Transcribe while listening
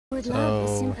would love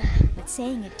the sympathy, but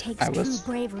saying it takes true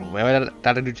bravery. Where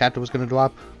that a new chapter was gonna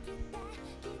drop,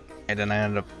 and then I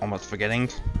ended up almost forgetting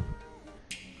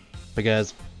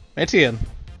because it's here.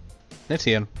 It's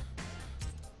here.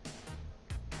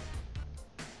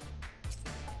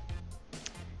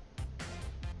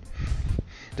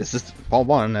 This is part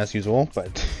 1 as usual,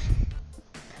 but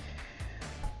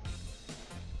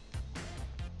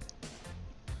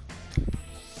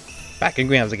back in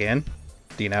Grams again.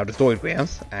 The now destroyed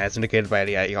Grams, as indicated by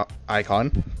the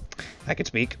icon. I can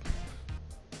speak.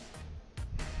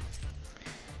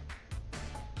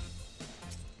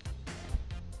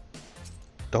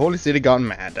 The Holy City gone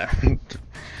mad.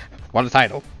 What a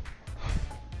title.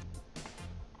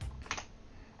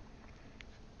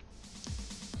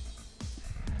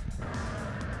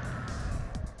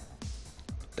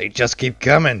 They just keep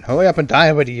coming. Hurry up and die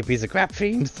already, you piece of crap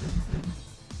fiends.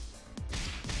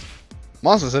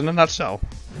 Monsters in a nutshell.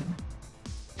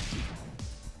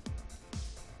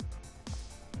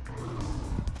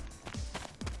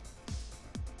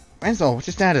 Renzo, what's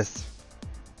your status?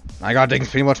 I got things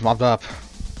pretty much mobbed up.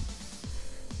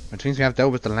 Which means we have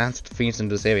dealt with the last fiends in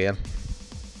this area.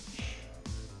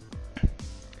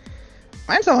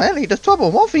 Renzo, Ellie, there's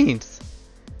trouble, more fiends!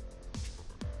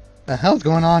 The hell's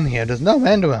going on here? There's no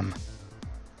end to them.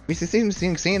 We seem to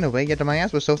be seeing away, yet my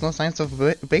ass shows no signs of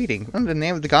abating. What in the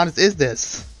name of the goddess is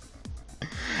this?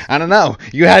 I don't know.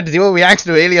 You had to deal with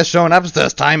reaction to Elias showing up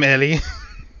this time, Ellie.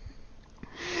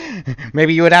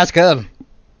 Maybe you would ask her.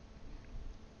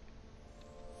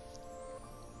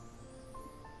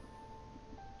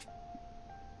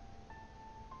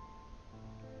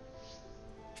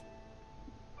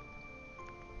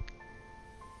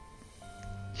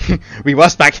 We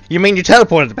was back. You mean you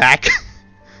teleported back?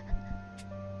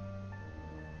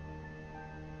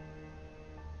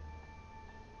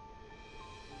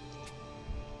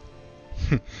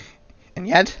 And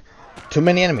yet, too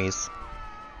many enemies.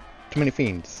 Too many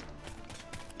fiends.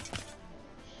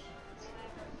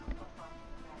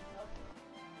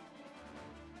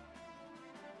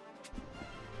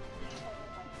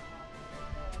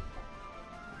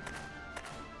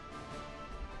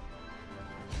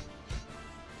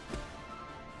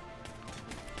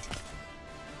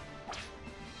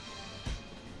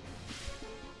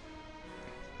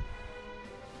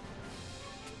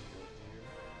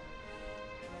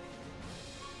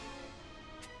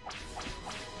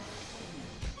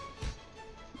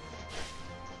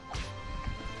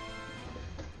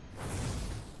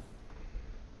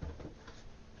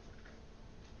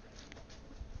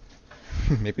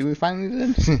 Maybe we finally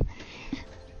did.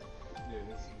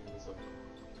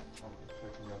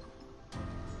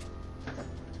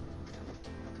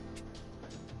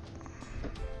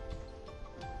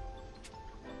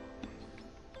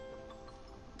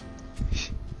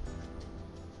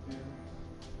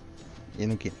 You're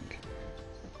no kidding.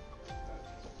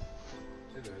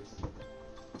 It is.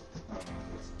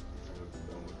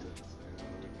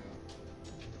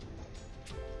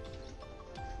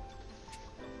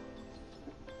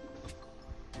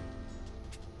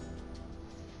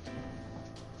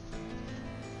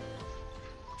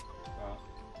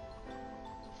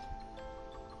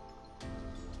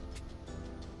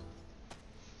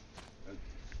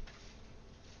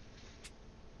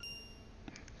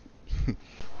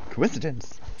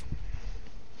 Coincidence.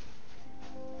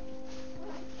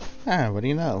 Ah, what do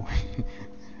you know?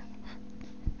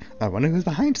 I wonder who's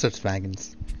behind such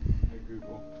dragons. Hey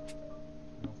Google.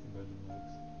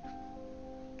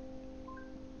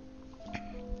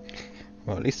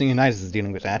 Well, at least the United is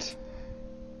dealing with that. Sorry,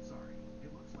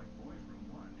 it looks like Boys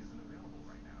Room 1 isn't available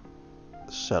right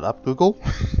now. Shut up, Google.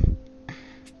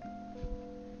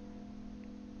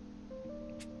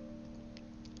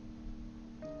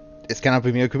 This cannot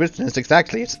be mere coincidence,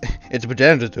 exactly. It's a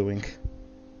Progenitor doing.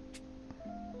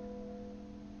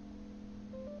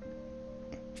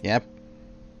 Yep.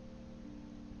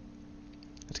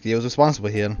 It's Kyo's responsible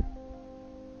here.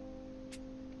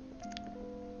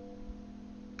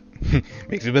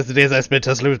 Makes me miss the days I spent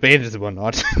tussling with bandits and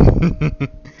whatnot.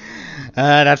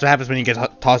 That's what happens when you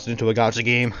get tossed into a gacha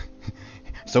game.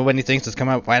 So many things just come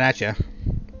out right at you.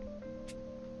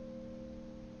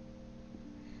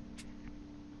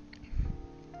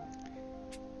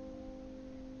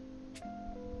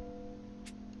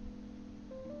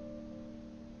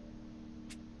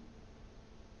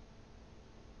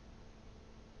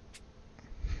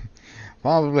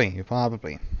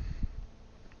 Probably.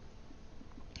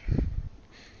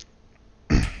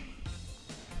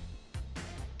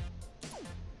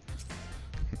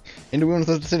 In the ruins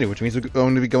of the city, which means we're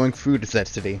going to be going through the said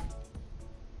city.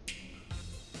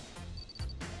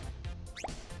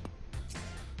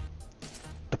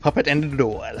 puppet and the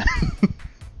door.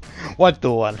 What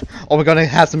door? Oh, we're gonna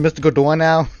have some mystical door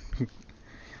now?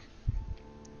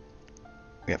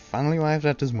 We have finally arrived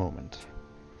at this moment.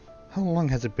 How long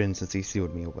has it been since he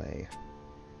sealed me away?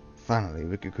 Finally,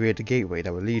 we could create a gateway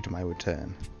that will lead to my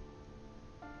return.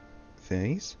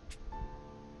 Fairies?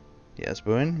 Yes,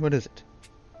 Burn, what is it?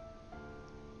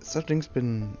 Something's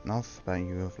been off about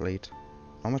you of late.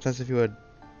 Almost as if you were a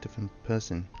different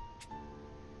person.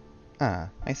 Ah,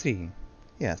 I see.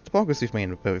 Yes, the progress we've made in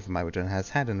preparing for my return has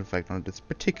had an effect on this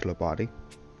particular body.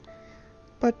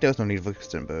 But there's no need for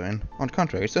concern, Burn. On the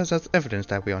contrary, it serves as evidence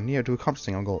that we are near to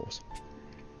accomplishing our goals.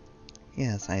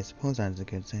 Yes, I suppose that is a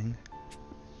good thing.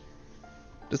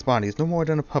 This body is no more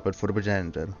than a puppet for the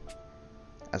Progenitor.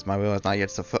 As my will has not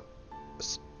yet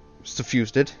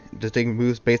suffused it, the thing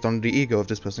moves based on the ego of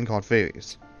this person called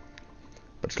Fairies.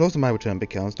 But the closer my return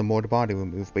becomes, the more the body will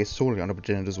move based solely on the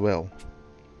Progenitor's will.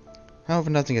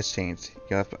 However, nothing has changed.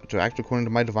 You have to act according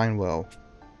to my divine will.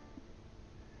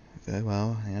 Very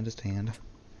well, I understand.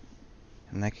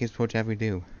 In that case, what have we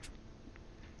do?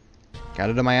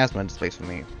 Gather the miasma in this place for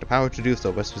me. The power to do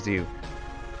so rests with you.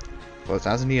 For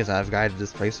 1,000 years I have guided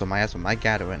this place so miasma might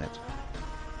gather in it.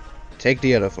 Take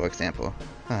the other, for example.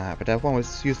 Ah, but that one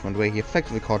was useful in the way he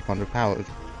effectively called upon the power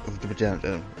of the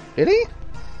Progenitor. Did he?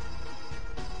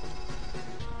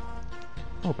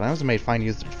 Oh, but I also made fine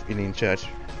use of the Indian Church.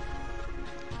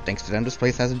 Thanks to them, this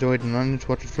place has enjoyed an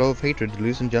uninterrupted flow of hatred,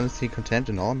 delusion, jealousy, contempt,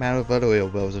 and all manner of other ill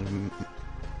wills and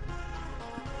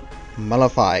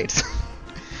mollified.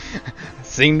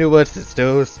 Seeing new words is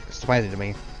still surprising to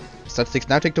me. Such things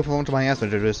now take the form to my answer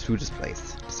to this through this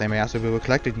place. The same answer we will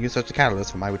collect and use such a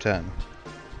catalyst for my return.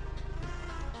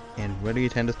 And where do you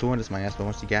intend to store this miasma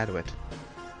once you gather it?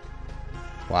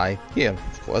 Why, here,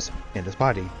 of course, in this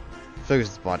body.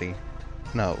 Fergus's body.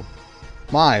 No.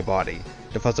 My body.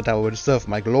 The first that will serve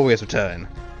my glorious return.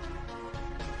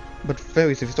 But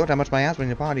Fairies, if you store that much miasma in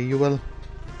your body, you will...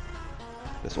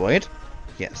 destroy it?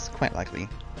 Yes, quite likely.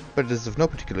 But it is of no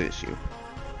particular issue.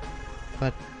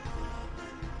 But...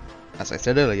 as I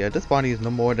said earlier, this body is no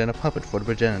more than a puppet for the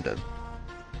Progenitor.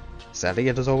 Sadly,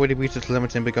 it has already reached its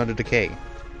limits and begun to decay.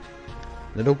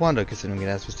 Little wonder, considering it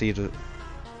has received the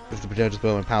Progenitor's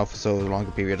will and power for so long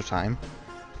a period of time.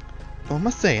 Though I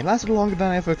must say, it lasted longer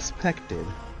than I ever expected.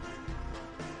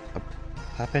 A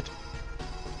puppet?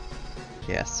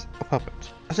 Yes, a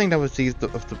puppet. A thing that was seized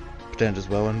of the Progenitor's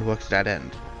will and works to that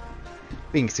end.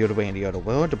 Being sealed away in the other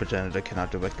world, the Progenitor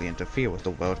cannot directly interfere with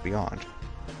the world beyond.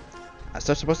 As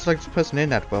such, I must select the person in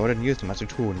that world and use them as a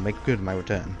tool to make good my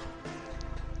return.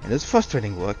 It is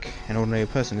frustrating work. An ordinary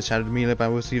person is shattered immediately by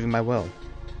receiving my will.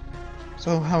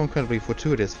 So how incredibly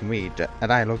fortuitous for me that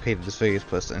I located this various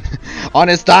person on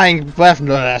his dying breath,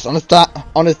 no less,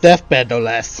 on his deathbed, no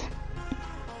less.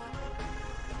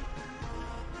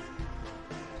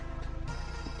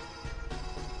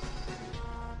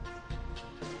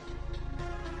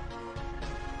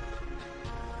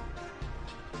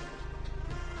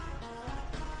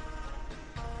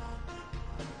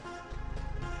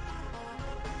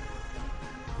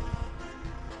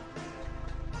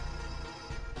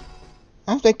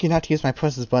 I don't think you're not to use my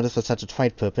precious blood for such a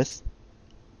trite purpose.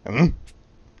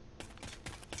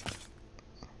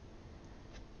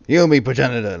 Heal me,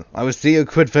 Progenitor. I will see you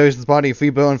quit Ferris's body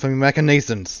freeborn from your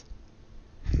machinations.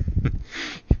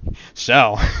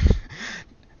 So,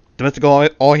 the mystical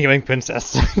all-healing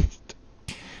princess.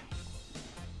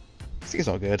 She's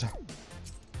all good.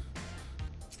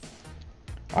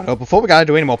 Although, before we gotta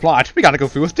do any more plot, we gotta go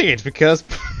through a stage because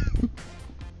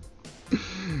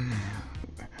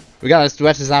we gotta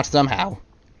stretch this out somehow.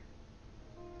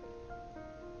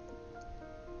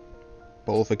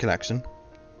 Bowl for collection.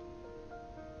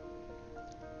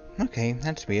 Okay,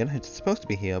 that's weird. It's supposed to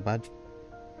be here, but...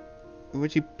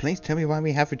 would you please tell me why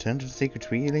we have returned to the sacred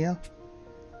tree, Ilya?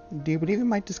 Do you believe we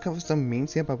might discover some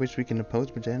means here by which we can oppose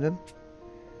Progenitor?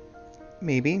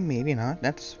 Maybe, maybe not.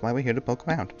 That's why we're here to poke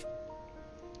around.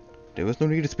 There is no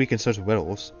need to speak in such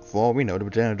riddles. For all we know, the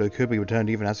Progenitor could be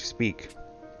returned even as we speak.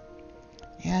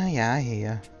 Yeah, I hear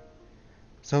ya.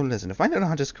 So listen, if I know the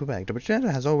hunt is correct, the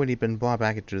Progenitor has already been brought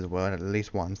back into the world at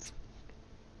least once.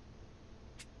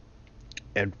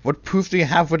 And what proof do you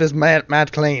have for this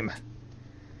mad claim?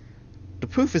 The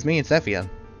proof is me and Zephyr.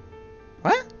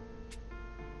 What?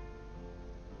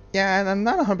 Yeah, and I'm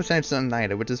not 100% certain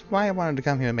either, which is why I wanted to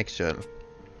come here and make sure.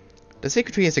 The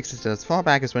sacred tree has existed as far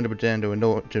back as when the Progenitor and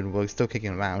Norton were still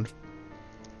kicking around.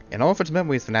 And all of its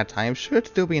memories from that time should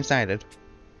still be inside it.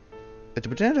 If the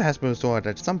Progenitor has been restored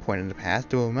at some point in the past,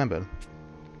 they will remember.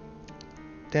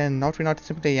 Then ought we not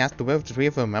simply ask the will of the tree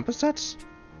if it remembers such?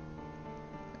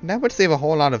 That would save a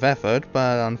whole lot of effort,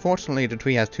 but unfortunately the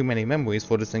tree has too many memories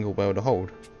for the single well to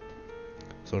hold.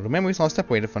 So the memories are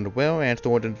separated from the well and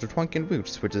stored into the trunk and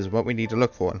roots, which is what we need to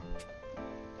look for.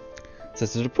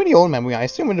 Since it's a pretty old memory, I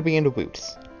assume it'll be in the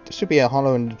roots. There should be a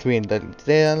hollow in the tree and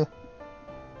there.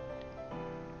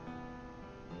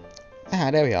 Ah,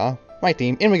 there we are. Right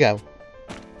team, in we go.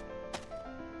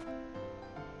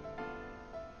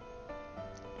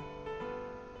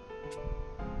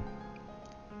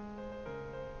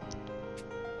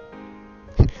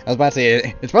 I was about to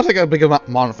say, it's probably got a bigger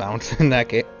mon found in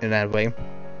that way.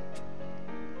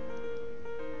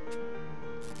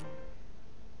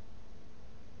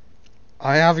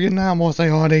 I have you now,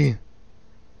 Morsay Hardy.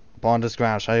 Upon this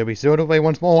ground shall you be sealed away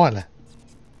once more.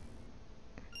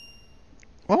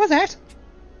 What was that?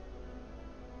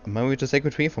 A memory to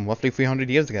sacred tree from roughly 300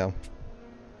 years ago.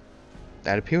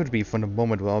 That appeared to be from the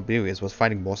moment where Alberius was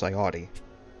fighting Morsay Hardy.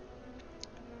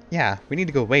 Yeah, we need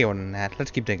to go way on than that.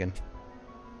 Let's keep digging.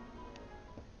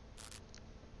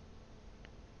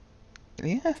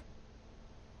 Yeah?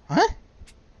 Huh?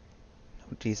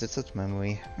 Oh Jesus, that's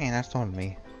memory. Man, that startled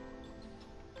me.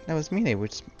 That was Mine,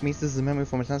 which means this is a memory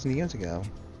from 1,000 years ago.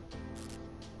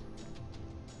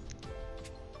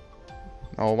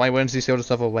 Oh, why wouldn't you seal the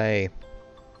stuff away?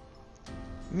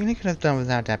 I mean, I could have done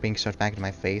without that being shot back in my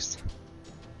face.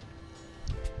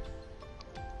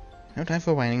 No time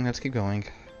for whining, let's keep going.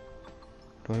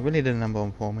 Do I really did a number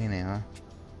on poor Mine, huh?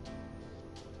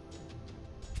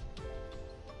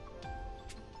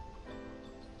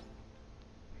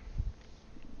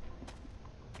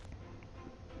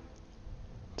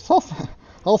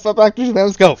 All far back to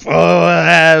let's go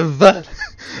forever,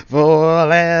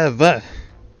 forever.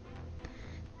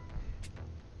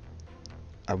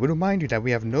 I would remind you that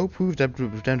we have no proof that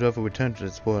Progenitor ever returned to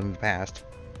this world in the past.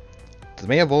 This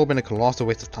may have all been a colossal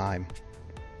waste of time.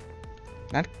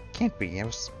 That can't be. I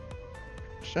was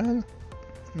sure.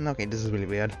 Okay, this is really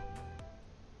weird.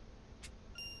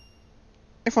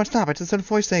 Everyone stop! I just heard a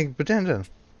voice saying Progenitor.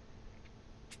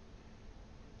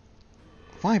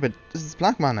 Why? But this is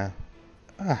black mana.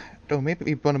 Don't make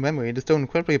me burn a memory. It is still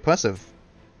incredibly oppressive.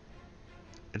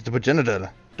 It's the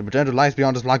Progenitor. The Progenitor lies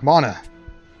beyond this black mana.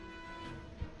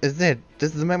 Is it?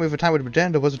 This is the memory of a time when the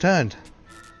Progenitor was returned.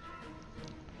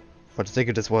 For the sake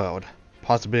of this world,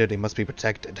 possibility must be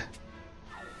protected.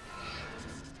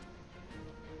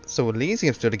 So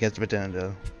Elysium stood against the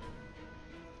Progenitor.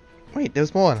 Wait,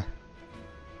 there's more.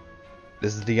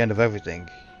 This is the end of everything.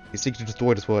 You seek to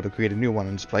destroy this world to create a new one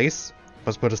in its place.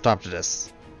 Must put a stop to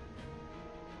this.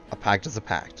 A pact is a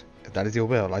pact. If that is your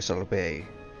will, I shall obey.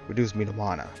 Reduce me to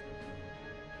mana.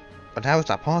 But how is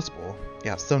that possible? You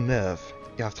have some nerve.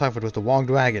 You have trifled with the wrong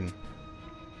dragon.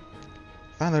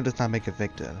 Valor does not make a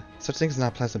victor. Such things are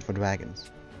not pleasant for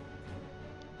dragons.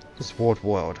 This warped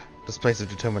world, this place of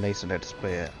determination and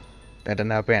despair, that I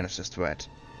now banish this threat.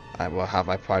 I will have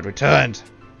my pride returned.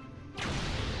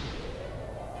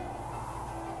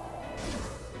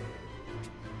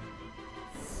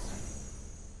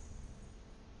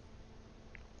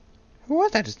 Who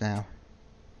was that just now?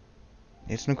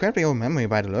 It's an incredibly old memory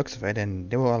by the looks of it, and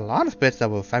there were a lot of bits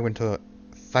that were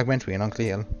fragmentary and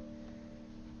unclear.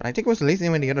 But I think it was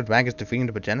Elysium and the other dragons defeating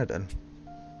the Progenitor.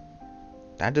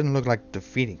 That didn't look like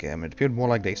defeating him. It appeared more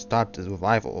like they stopped his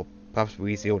revival, or perhaps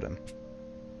resealed him.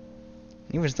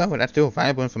 Even so, that's still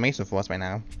valuable information for us right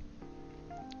now.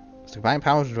 The combined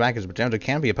powers of dragons, Progenitor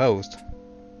can be opposed.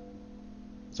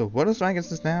 So what are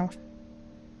dragons is now?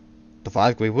 The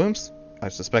 5 Great Worms? I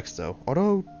suspect so,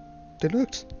 although they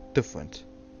looked different.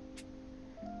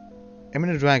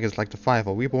 Eminent dragons like the 5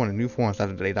 are reborn in new forms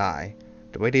after they die.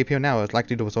 The way they appear now is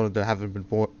likely the result of their having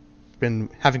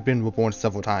been reborn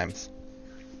several times.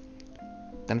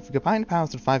 Then if we combine the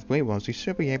powers of the 5 Great Worms, we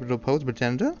should be able to oppose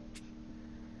Progenitor?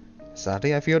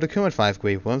 Sadly, I feel the current 5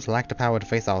 Great Worms lack the power to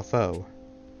face our foe.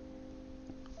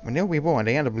 When they're reborn,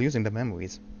 they end up losing their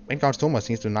memories. Vanguard Soma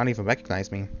seems to not even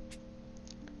recognize me.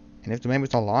 And if the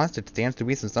memories are lost, it stands to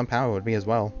reason some power would be as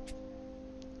well.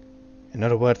 In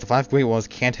other words, the 5 Great Worms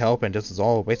can't help, and this is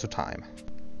all a waste of time.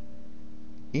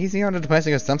 Easy on the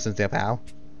depressing assumptions there, pal.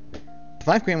 The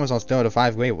 5 Great Worms are still the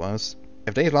 5 Great Worms.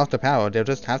 If they've lost their power, they'll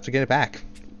just have to get it back.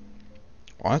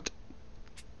 What?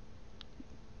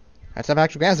 Let's have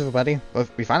actual gas, everybody.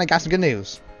 We finally got some good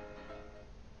news.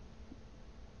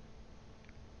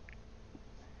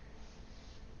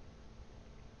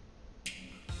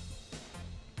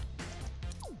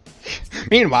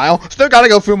 Meanwhile, still gotta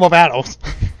go through more battles.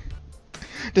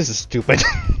 This is stupid.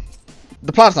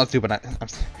 The plot's not stupid.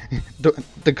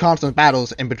 The constant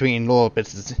battles in between lore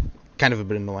bits is kind of a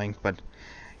bit annoying, but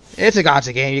It's a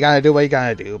gacha game, you gotta do what you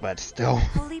gotta do, but still.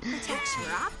 Holy protection.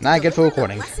 Not good for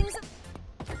recording.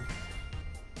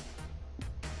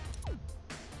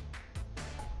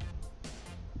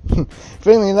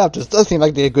 Funnily enough, this does seem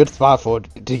like a good spot for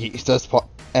the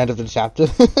end of the chapter.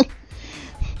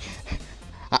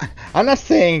 I'm not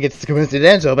saying it's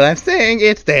coincidental, but I'm saying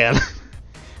it's there.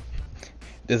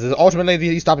 This is ultimately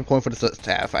the stopping point for the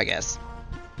staff, I guess.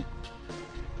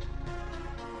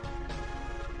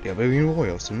 They're very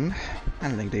royal soon. I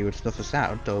don't think they would snuff us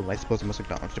out, though I suppose we must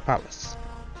acknowledge the prowess.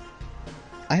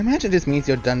 I imagine this means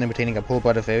you're done imitating a poor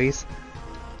brother fairies.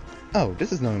 Oh,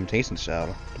 this is no imitation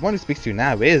shell. The one who speaks to you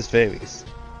now is fairies.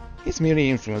 He's merely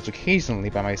influenced occasionally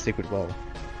by my sacred will.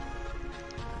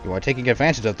 You are taking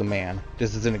advantage of the man.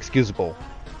 This is inexcusable.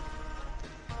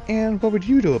 And what would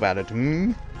you do about it,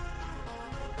 hmm?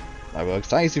 I will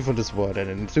excise you from this world, and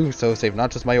in doing so save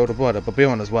not just my older brother, but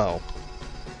Baron as well.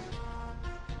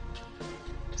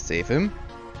 Save him?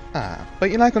 Ah,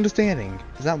 but you lack understanding.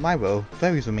 Without my will,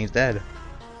 Fairies remains dead.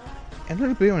 And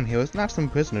little Baron here is not some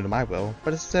prisoner to my will,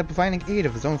 but is providing aid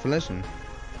of his own volition.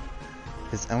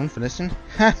 His own volition?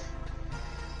 Ha!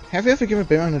 Have you ever given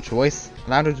Baron a choice?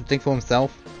 Allowed him to think for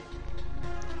himself?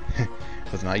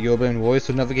 Was not your Baron Royce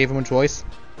who never gave him a choice?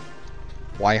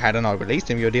 Why had I not released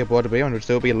him, your dear brother Baron would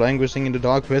still be languishing in the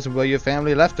dark prison where your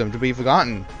family left him to be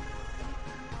forgotten.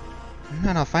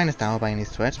 Not our finest hour by any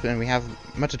stretch, and we have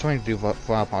much atoning to do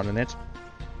for our part in it.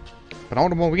 But all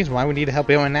the more reason why we need to help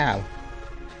Baron now.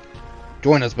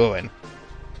 Join us, Baron.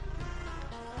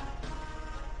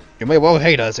 You may well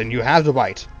hate us, and you have the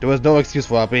right. There is no excuse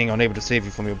for our being unable to save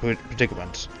you from your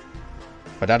predicament.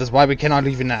 But that is why we cannot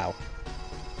leave you now.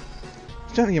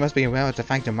 Certainly you must be aware of the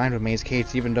fact your mind remains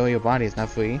caged even though your body is not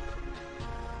free.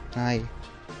 I'm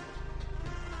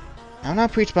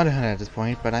not preach brotherhood at this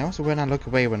point, but I also will not look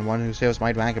away when one who serves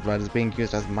my dragon blood is being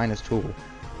used as a miner's tool.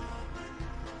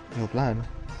 Your blood?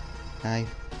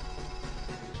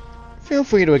 Feel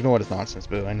free to ignore this nonsense,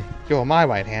 Baron. You're my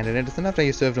right hand, and it is enough that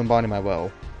you serve to embody my will.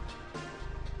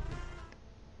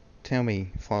 Tell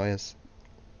me, Forrest,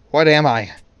 what am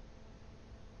I?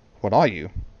 What are you?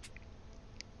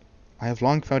 I have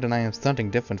long felt that I am something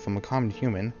different from a common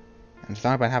human, and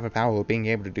thought I have the power of being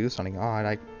able to do something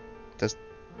odd, just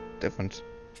different.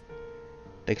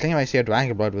 They claim I share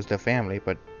dragon blood with their family,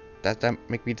 but does that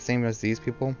make me the same as these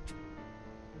people?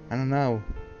 I don't know.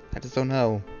 I just don't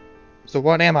know. So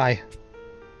what am I?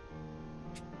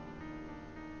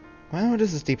 Well,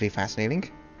 this is deeply fascinating.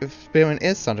 If Baron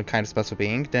is some kind of special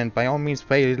being, then by all means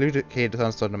pray elucidate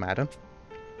some sort of matter.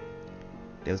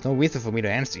 There's no reason for me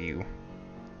to answer you.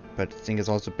 But the thing is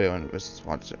also Baron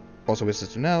also wishes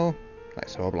to know, I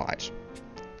so oblige.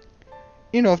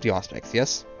 You know of the Auspex,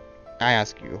 yes? I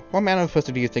ask you, what manner of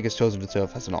person do you think is chosen to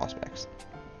serve as an Auspex?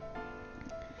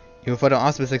 You refer to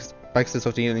Auspexes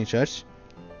of the Alien Church?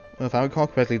 Well, if I recall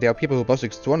correctly, they are people who boast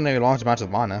extraordinarily large amounts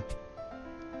of mana.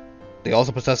 They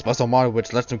also possess special mana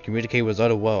which lets them communicate with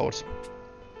other worlds.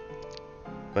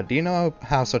 But do you know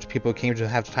how such people came to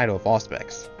have the title of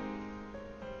Auspex?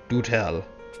 Do tell.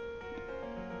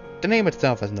 The name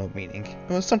itself has no meaning.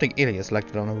 It was something Ilya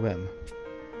selected on a whim.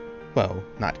 Well,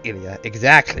 not Ilya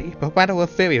exactly, but rather a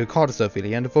fairy who called herself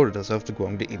Ilya and devoted herself to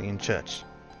growing the Alien Church.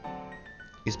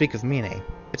 You speak of Mine.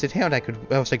 It's a tale that could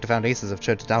well shake the foundations of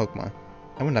Church dogma.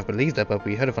 I wouldn't have believed that, but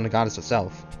we heard it from the goddess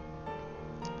herself.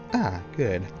 Ah,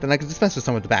 good. Then I can dispense with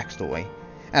some of the backstory.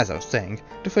 As I was saying,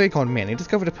 the fairy called Minnie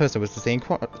discovered a person with the same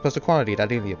special quality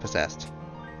that Ilya possessed.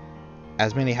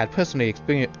 As Minnie had personally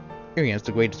experienced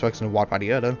the great destruction wrought by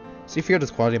the other, she feared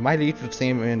this quality might lead to the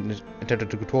same and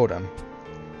attempted to control them.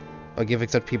 Or give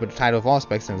such people the title of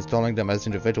Auspex and installing them as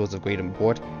individuals of great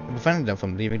import, and preventing them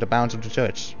from leaving the bounds of the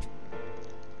church.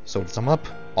 So to sum up,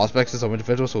 Auspexes are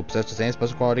individuals who possess the same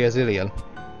special quality as Iliel.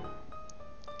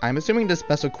 I'm assuming this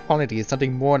special quality is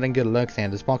something more than good looks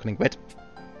and sparkling wit.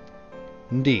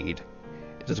 Indeed.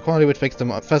 It is a quality which makes them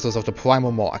vessels of the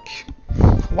primal mark.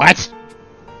 What?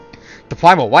 The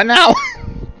primal what now?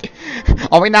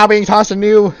 Are we now being tossed a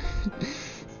new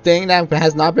thing that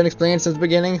has not been explained since the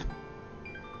beginning?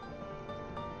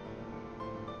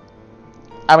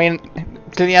 I mean,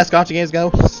 clearly asked Gacha games go.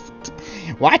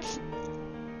 What?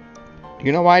 Do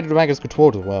you know why the dragons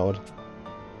control the world?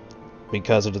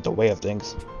 Because it is the way of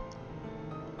things.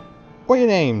 What your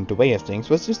name, the way of things,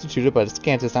 was instituted by the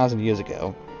scant 1,000 years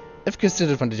ago. If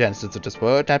considered from the genesis of this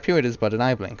world, that period is but an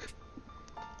eye blink.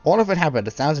 All of it happened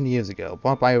 1,000 years ago,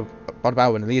 brought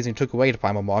about when Elysium took away the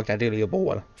primal mark that Ilya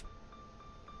bore.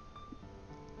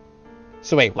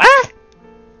 So wait, what?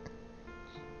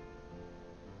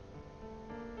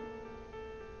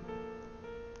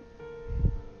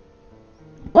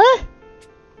 What?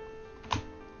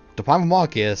 The Primal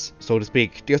Mark is, so to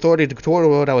speak, the authority to control the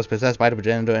world that was possessed by the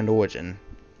Progenitor in origin.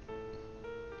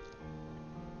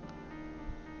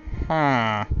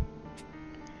 But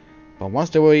once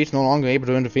they were each no longer able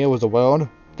to interfere with the world,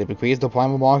 they bequeathed the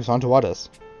Primal Marks onto others.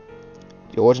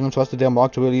 The Origin entrusted their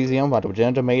mark to Elysium, while the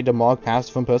Progenitor made the mark pass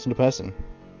from person to person.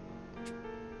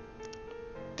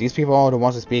 These people are the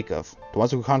ones I speak of, the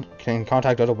ones who can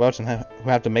contact other worlds and who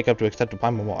have the makeup to accept the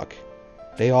Primal Mark.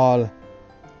 They are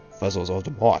vessels of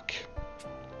the mark.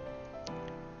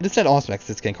 It is said all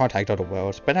Spexes can contact other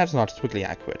worlds, but that's not strictly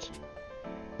accurate.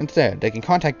 Instead, they can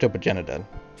contact the Progenitor.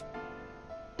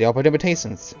 They are but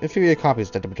imitations, inferior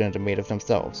copies that the Progenitor made of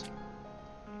themselves.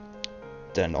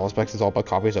 Then all Spexes are but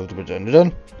copies of the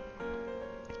Progenitor.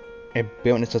 A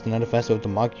build is just another vessel of the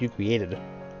mark you created.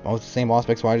 Almost the same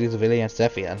aspects qualities of Illy and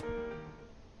Sephiel.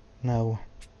 No.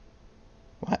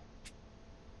 What?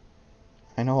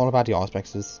 I know all about the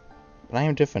Auspexes, but I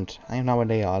am different. I am not what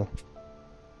they are.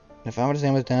 And if I were the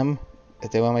same as them,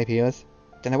 if they were my peers,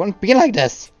 then I wouldn't be like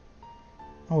this!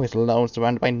 Always alone,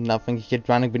 surrounded by nothing, yet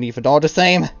drowning beneath it all the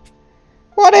same!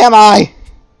 What am I?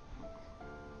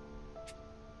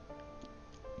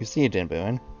 You see it then,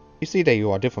 Bowen. You see that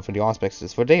you are different from the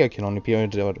Auspexes, for they can only appear in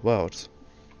the other worlds.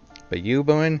 But you,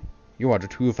 Bowen, you are the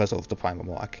true vessel of the Primal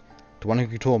Mark, the one who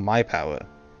can control my power,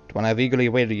 the one I've eagerly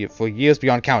waited for years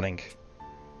beyond counting.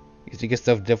 You see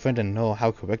yourself different and know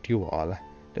how correct you are.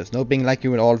 There's no being like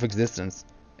you in all of existence.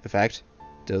 In fact,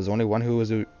 there's only one who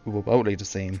is remotely the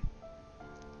same.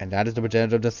 And that is the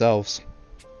Progenitor themselves.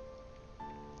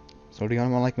 So the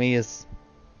only one like me is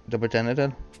the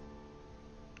Progenitor?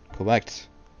 Correct.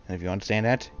 And if you understand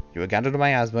that, you are gathered to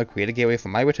my asthma, create a gateway for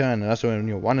my return, and usher in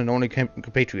your one and only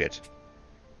compatriot.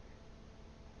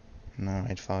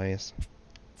 Alright, Farius.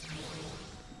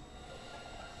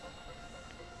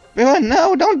 Bowen,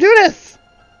 no! Don't do this!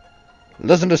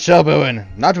 Listen to the show, Bowen,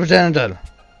 not the Progenitor.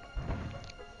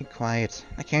 Be quiet.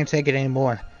 I can't take it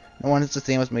anymore. No one is the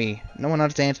same as me. No one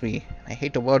understands me. I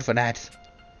hate the world for that.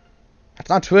 That's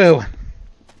not true.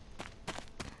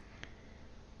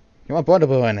 You're my brother,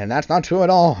 Bowen, and that's not true at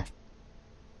all.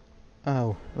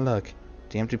 Oh, look.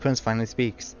 The Empty Prince finally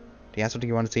speaks. Do you ask what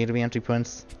you want to say to me, Empty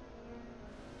Prince?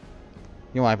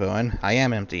 You're right, Bowen. I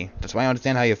am empty. That's why I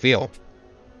understand how you feel.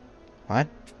 What?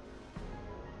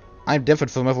 I'm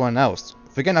different from everyone else.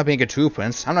 Forget not being a true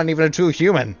prince. I'm not even a true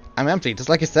human. I'm empty, just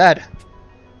like you said.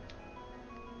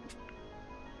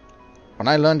 When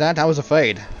I learned that, I was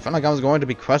afraid. I felt like I was going to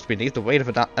be crushed beneath the weight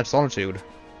of that solitude.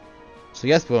 So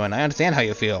yes, Bowen, I understand how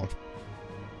you feel.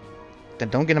 Then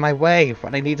don't get in my way.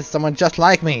 What I need is someone just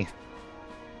like me.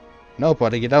 No,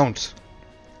 brother, you don't.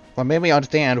 What made me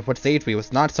understand what saved me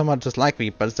was not someone just like me,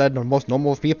 but instead the most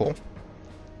normal of people.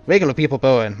 Regular people,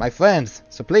 Bowen, my friends.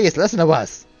 So please, listen to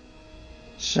us.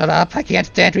 Shut up, I can't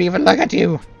stand to even look at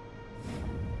you.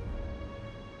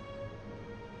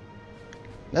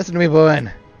 Listen to me, Bowen.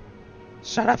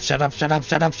 Shut up, shut up, shut up,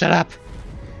 shut up, shut up.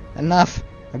 Enough.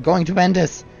 I'm going to end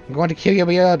this. I'm going to kill you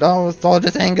beyond all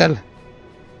this anger.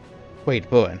 Wait,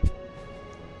 Bowen.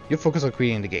 You focus on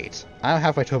creating the gate. I'll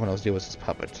have my terminals deal with this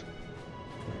puppet.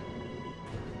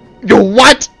 You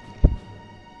what?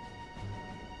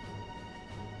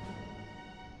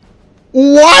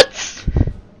 What?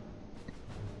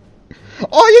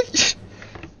 Oh,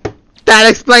 you... That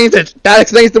explains it. That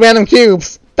explains the random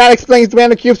cubes. That explains the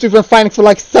random cubes we've been fighting for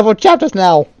like several chapters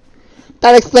now.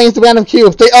 That explains the random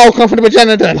cubes. They all come from the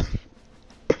Progenitor.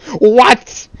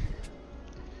 What?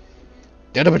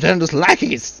 They're the Progenitor's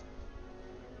lackeys.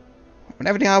 When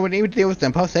everything I would need to deal with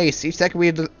them post haste, each second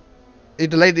we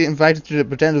delayed the invited to the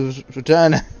Progenitor's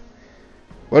return.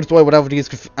 We'll destroy whatever these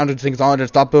confounded things are and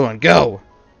stop Bowen. Go!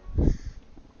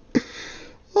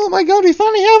 Oh my god, we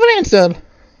finally have an answer!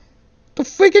 The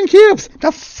freaking cubes! The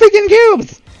freaking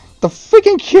cubes! The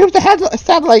freaking cubes that had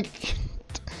satellite...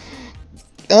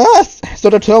 So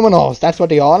the terminals, that's what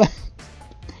they are.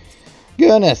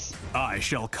 Goodness. I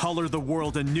shall color the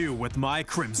world anew with my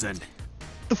crimson.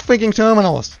 The freaking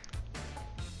terminals.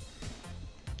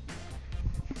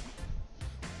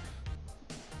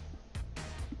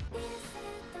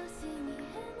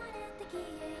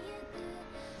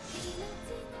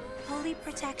 Holy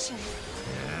protection.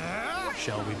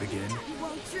 Shall we begin? You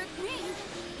won't trick me.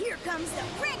 Here comes the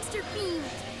prankster fiend.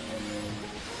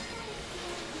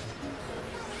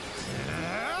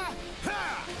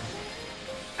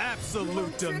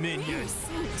 Absolute dominion.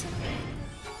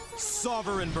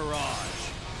 Sovereign barrage.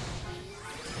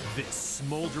 This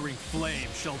smoldering flame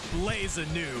shall blaze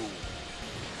anew.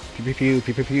 Pew pew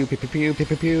pew pew pew pew pew pew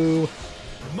pew pew.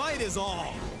 Might is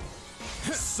all.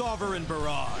 Sovereign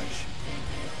barrage.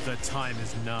 The time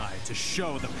is nigh to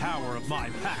show the power of my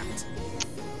pact.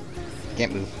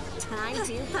 Can't move. Time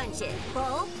to punch it.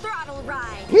 Full throttle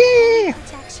ride. Whee!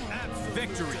 Protection.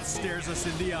 Victory stares us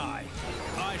in the eye.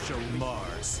 I shall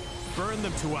Mars. Burn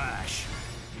them to ash.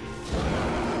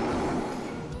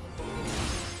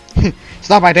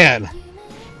 Stop right there!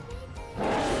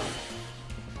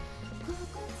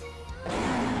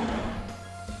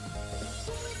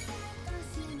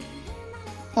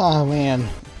 Oh man.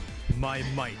 My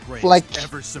might reigns Like-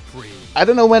 ever supreme. I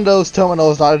don't know when those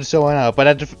terminals started showing up, but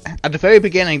at the very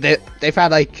beginning, they've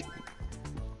had like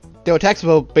they were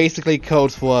textable basically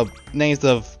codes for names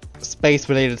of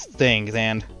space-related things,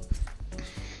 and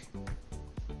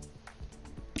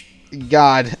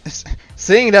God,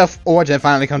 seeing the origin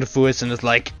finally come to fruition is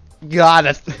like,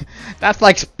 God, that's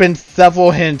like been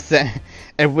several hints,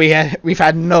 and we've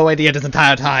had no idea this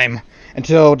entire time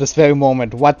until this very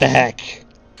moment. What the heck?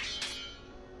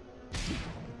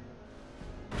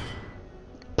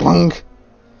 Plunk!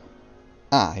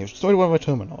 Ah, you've destroyed one of our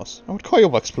terminals. I would call your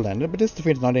work splendid, but this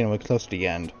defeat is not anywhere close to the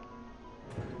end.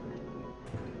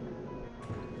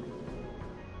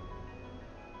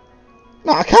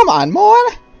 Now, come on, more!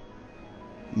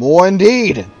 More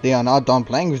indeed! They are not done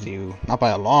playing with you, not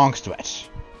by a long stretch.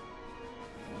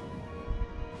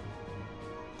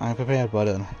 I am prepared,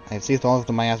 brother. I have seized all of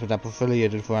the miasmas that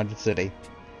affiliated throughout the city.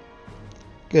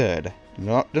 Good. The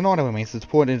north that remains is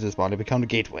poured into this body become the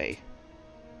gateway.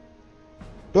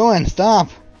 Bruin, stop!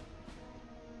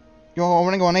 You're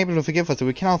already unable to forgive us, so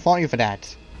we cannot fault you for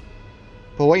that.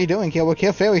 But what are you doing here will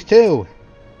kill fairies too!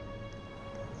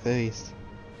 Fairies.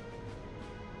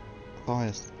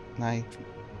 Forest. Night.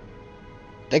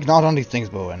 Think not on these things,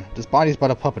 Bowen. This body is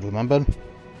but a puppet, remember?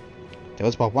 There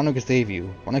was but one who could save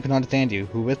you, one who could understand you,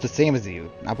 who is the same as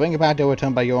you. Now bring it back to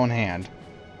return by your own hand.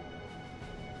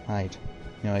 Right.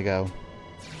 Here I go.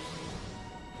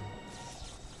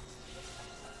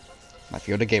 I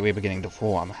feel the gateway beginning to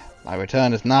form. My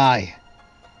return is nigh.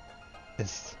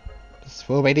 This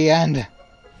will be the end.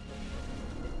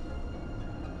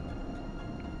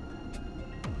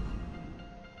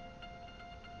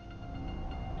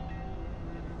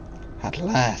 At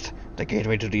last, the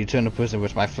gateway to the eternal prison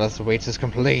which my flesh awaits is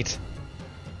complete.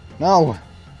 No!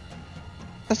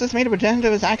 Does this mean the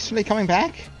Progenitor is actually coming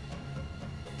back?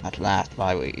 At last,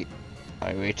 my wait.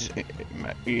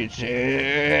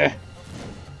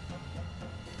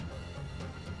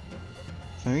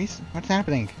 Fairies? What's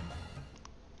happening?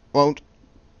 Won't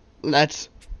let...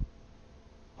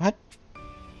 What?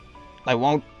 I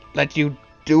won't let you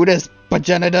do this,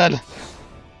 Progenitor!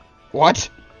 What?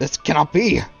 This cannot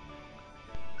be!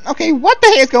 Okay, what the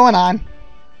heck is going on?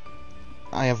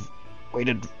 I have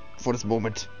waited for this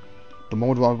moment. The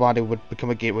moment where my body would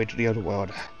become a gateway to the other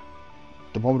world.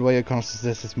 The moment where your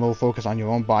consciousness is more focused on your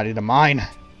own body than mine.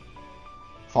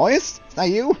 Forrest? Is that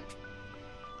you? It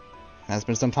has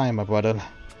been some time, my brother.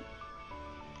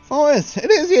 Forrest,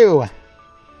 it is you!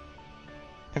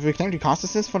 Have you reclaimed your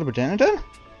consciousness for the Progenitor?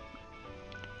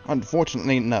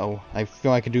 Unfortunately, no. I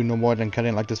feel I can do no more than cut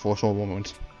in like this for a short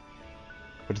moment.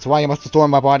 But it's why you must restore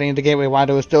my body into the gateway while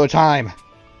there is still time.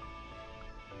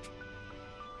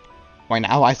 Right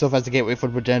now, I serve as the gateway for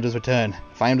the Progenitor's return.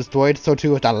 If I am destroyed, so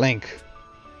too is that link.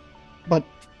 But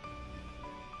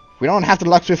we don't have the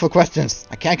luxury for questions.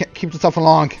 I can't keep this up for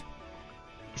long.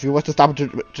 If you wish to stop the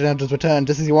Progenitor's return,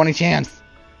 this is your only chance.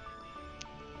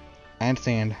 I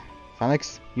understand.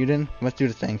 Felix, you must do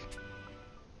the thing.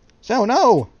 So,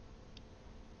 no!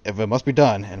 If it must be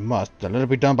done, and must, then let it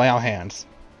be done by our hands.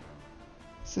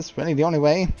 Is this really the only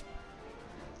way?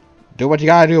 Do what you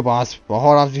gotta do, boss. We'll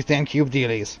hold off these damn cube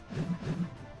dealies.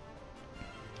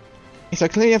 It's a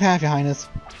clear path, your highness.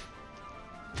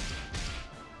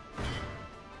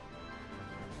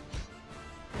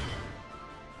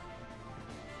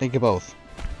 Thank you both.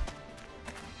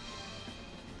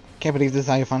 Can't believe this is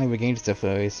how you finally regained your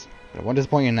fairies. But I won't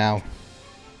disappoint you now.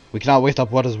 We cannot waste our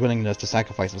brother's willingness to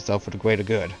sacrifice himself for the greater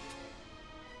good.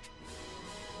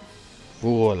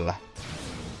 Fool.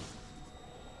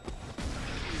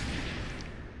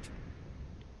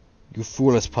 You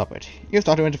foolish puppet. You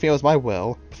thought to interfere with my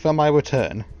will, prefer my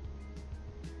return.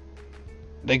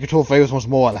 They control favors once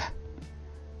more.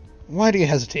 Why do you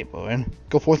hesitate, Bowen?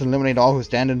 Go forth and eliminate all who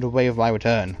stand in the way of my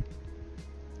return.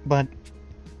 But...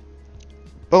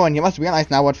 Bowen, you must realize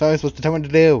now what Ferris was determined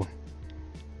to do.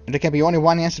 And there can be only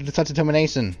one answer to such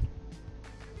determination.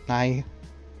 Obey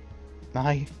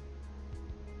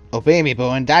me,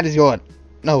 Bowen. That is your...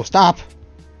 No, stop!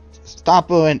 Stop,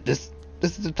 Bowen. This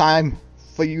is the time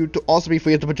for you to also be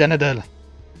free of the Progenitor.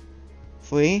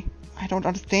 Free? I don't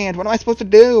understand. What am I supposed to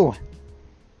do?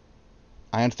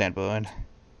 I understand, Bowen.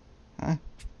 Huh?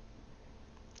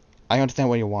 I understand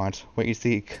what you want, what you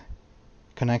seek.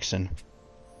 connection.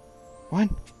 What?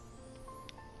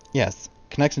 Yes,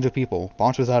 connection to people,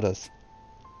 bonds with others.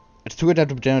 It's true that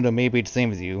the progenitor may be the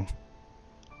same as you,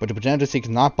 but the progenitor seeks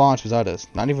not bonds with others,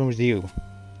 not even with you.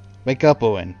 Wake up,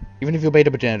 Owen. Even if you obey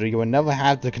the progenitor, you will never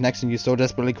have the connection you so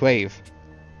desperately crave.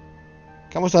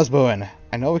 Come with us, Bowen.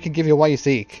 I know we can give you what you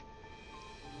seek.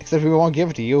 Except we won't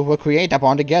give it to you, we'll create that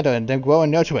bond together and then grow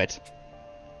and nurture it.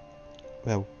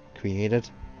 Well, create it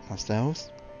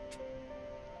ourselves?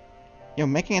 You're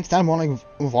making it sound more like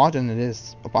more than it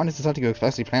is. A bond is something you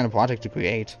expressly plan a project to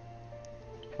create.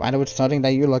 Rather, it's something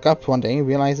that you look up one day and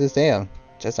realize is there.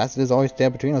 Just as it is always there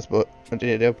between us,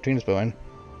 Bowen.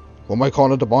 One might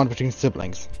call it the bond between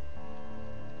siblings.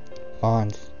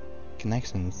 Bonds.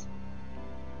 Connections.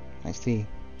 I see.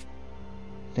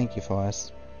 Thank you for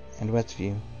us. And the rest of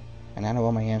you. And I know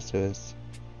what my answer is.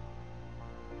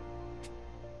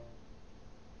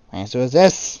 My answer is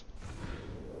this!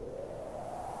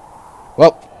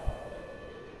 Well.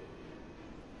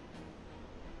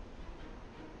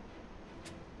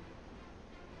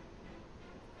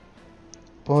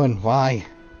 Bowen, why?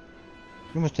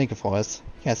 You must think it for us.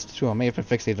 Yes, it's true, I may have been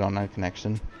fixated on that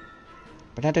connection.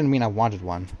 But that didn't mean I wanted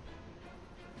one.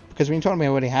 Because when you told me I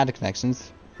already had the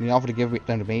connections, and you offered to give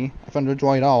them to me, I found to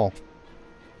destroy it all.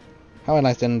 How I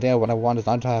realized then and there what I wanted is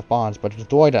not to have bonds, but to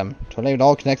destroy them, to eliminate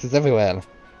all connections everywhere.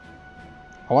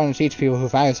 I want to teach people who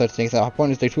value such things how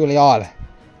pointless they truly are.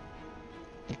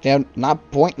 They're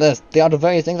not pointless, they are the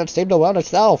very things that save the world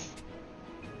itself.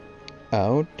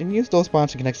 Oh, didn't use those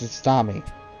bonds and connections to stop me.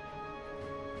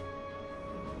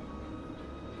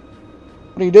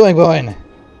 What are you doing, Bowen?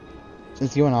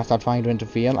 Since you and I stopped trying to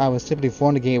interfere, I will simply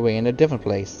form the gateway in a different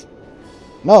place.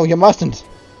 No, you mustn't!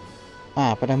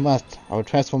 Ah, but I must. I will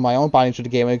transform my own body into the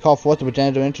gateway and call forth the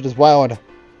progenitor into this world.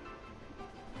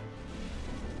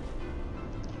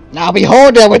 Now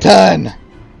behold their return!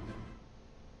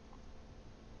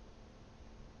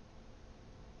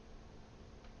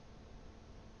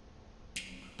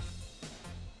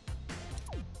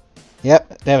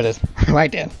 Yep, there it is.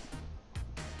 Right there.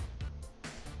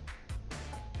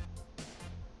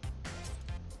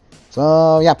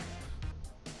 So, yeah.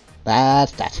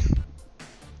 That's that.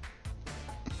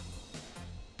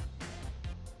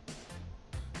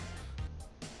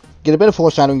 Get a bit of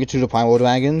foreshadowing to the Primal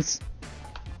Dragons,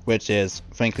 which is,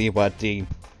 frankly, what the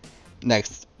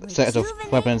next set of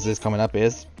weapons is coming up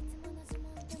is.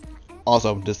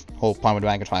 Also, this whole Primal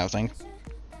Dragon trial thing.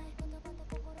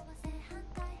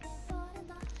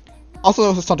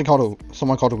 Also, there's something called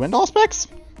someone called the Wind Aspects.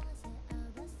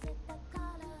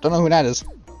 Don't know who that is,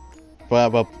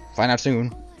 but we'll find out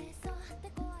soon.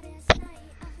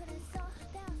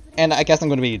 And I guess I'm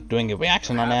going to be doing a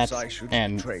reaction on that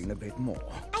and train a bit more.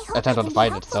 attempt on the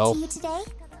fight itself.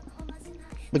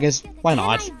 Because why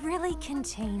not? Can I really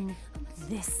contain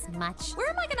this much? Where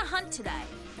am I gonna hunt today?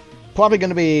 Probably going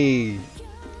to be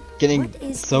getting What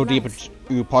is so deep life?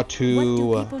 into part What do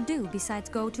 2 people do besides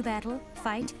go to battle,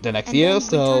 fight, the next and year, then return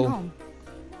so home?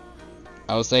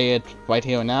 I'll say it right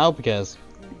here and now because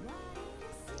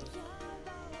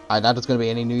I doubt there's going to be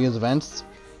any New Year's events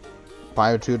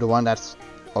prior to the one that's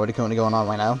already currently going on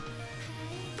right now.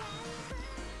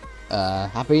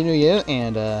 Happy New Year,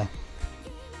 and The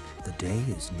day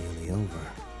is nearly over.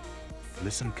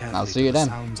 Listen carefully I'll see to you the then.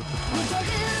 sounds of the primal